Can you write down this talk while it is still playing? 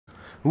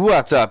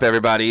What's up,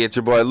 everybody? It's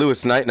your boy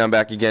Lewis Knight, and I'm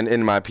back again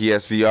in my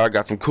PSVR.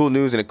 Got some cool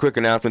news and a quick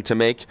announcement to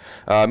make.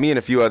 Me and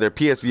a few other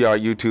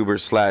PSVR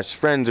YouTubers slash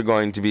friends are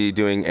going to be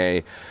doing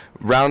a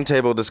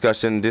roundtable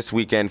discussion this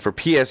weekend for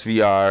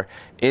PSVR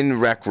in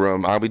Rec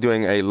Room. I'll be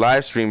doing a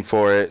live stream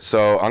for it,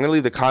 so I'm gonna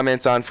leave the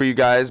comments on for you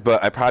guys,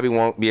 but I probably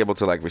won't be able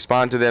to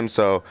respond to them.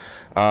 So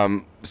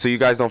you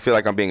guys don't feel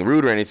like I'm being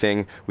rude or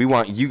anything. We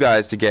want you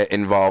guys to get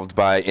involved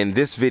by, in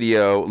this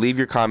video, leave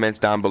your comments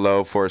down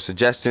below for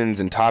suggestions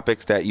and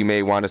topics that you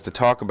may want us to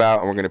talk about,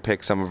 and we're going to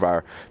pick some of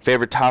our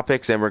favorite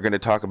topics and we're going to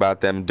talk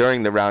about them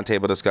during the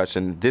roundtable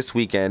discussion this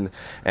weekend.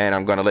 And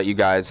I'm going to let you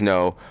guys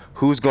know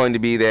who's going to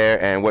be there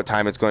and what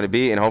time it's going to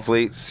be, and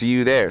hopefully see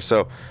you there.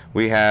 So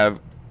we have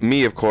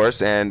me, of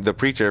course, and the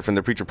Preacher from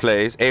The Preacher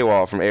Plays,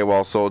 AWOL from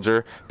AWOL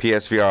Soldier,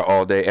 PSVR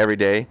all day, every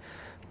day,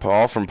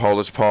 Paul from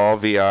Polish Paul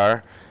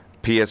VR,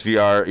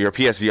 PSVR, your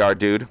PSVR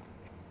dude,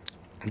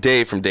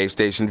 Dave from Dave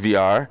Station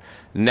VR,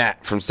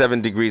 Nat from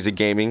 7 Degrees of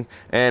Gaming,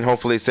 and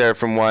hopefully Sarah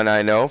from One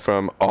I Know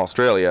from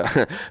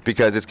Australia,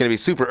 because it's going to be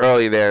super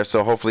early there,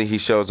 so hopefully he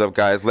shows up,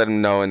 guys. Let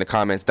him know in the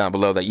comments down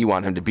below that you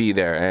want him to be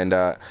there,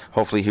 and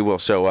hopefully he will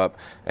show up,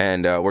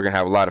 and we're going to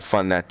have a lot of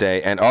fun that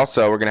day. And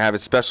also, we're going to have a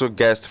special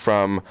guest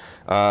from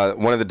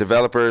one of the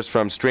developers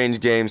from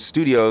Strange Games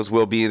Studios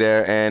will be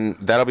there, and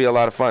that'll be a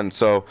lot of fun.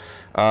 So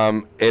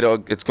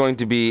it's going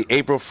to be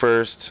April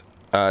 1st,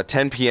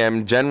 10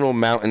 p.m. General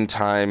Mountain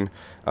Time,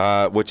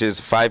 which is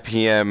 5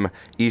 p.m.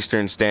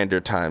 Eastern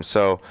Standard Time.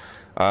 So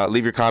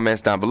leave your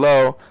comments down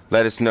below.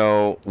 Let us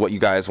know what you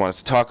guys want us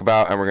to talk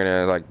about, and we're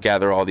gonna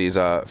gather all these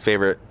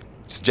favorite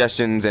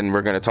suggestions, and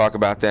we're gonna talk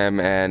about them,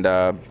 and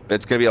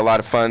it's gonna be a lot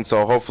of fun.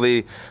 So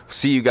hopefully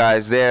see you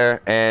guys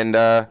there, and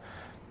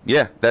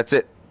yeah, that's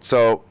it.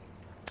 So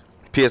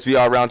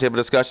PSVR roundtable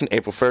discussion,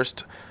 April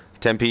 1st,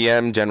 10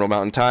 p.m. General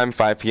Mountain Time,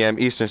 5 p.m.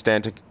 Eastern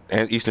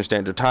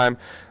Standard Time.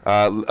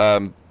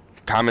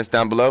 Comments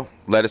down below,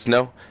 let us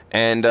know,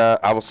 and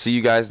I will see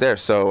you guys there.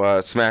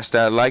 So smash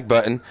that like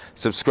button,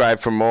 subscribe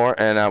for more,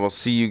 and I will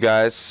see you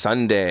guys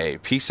Sunday.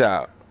 Peace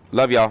out.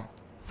 Love y'all.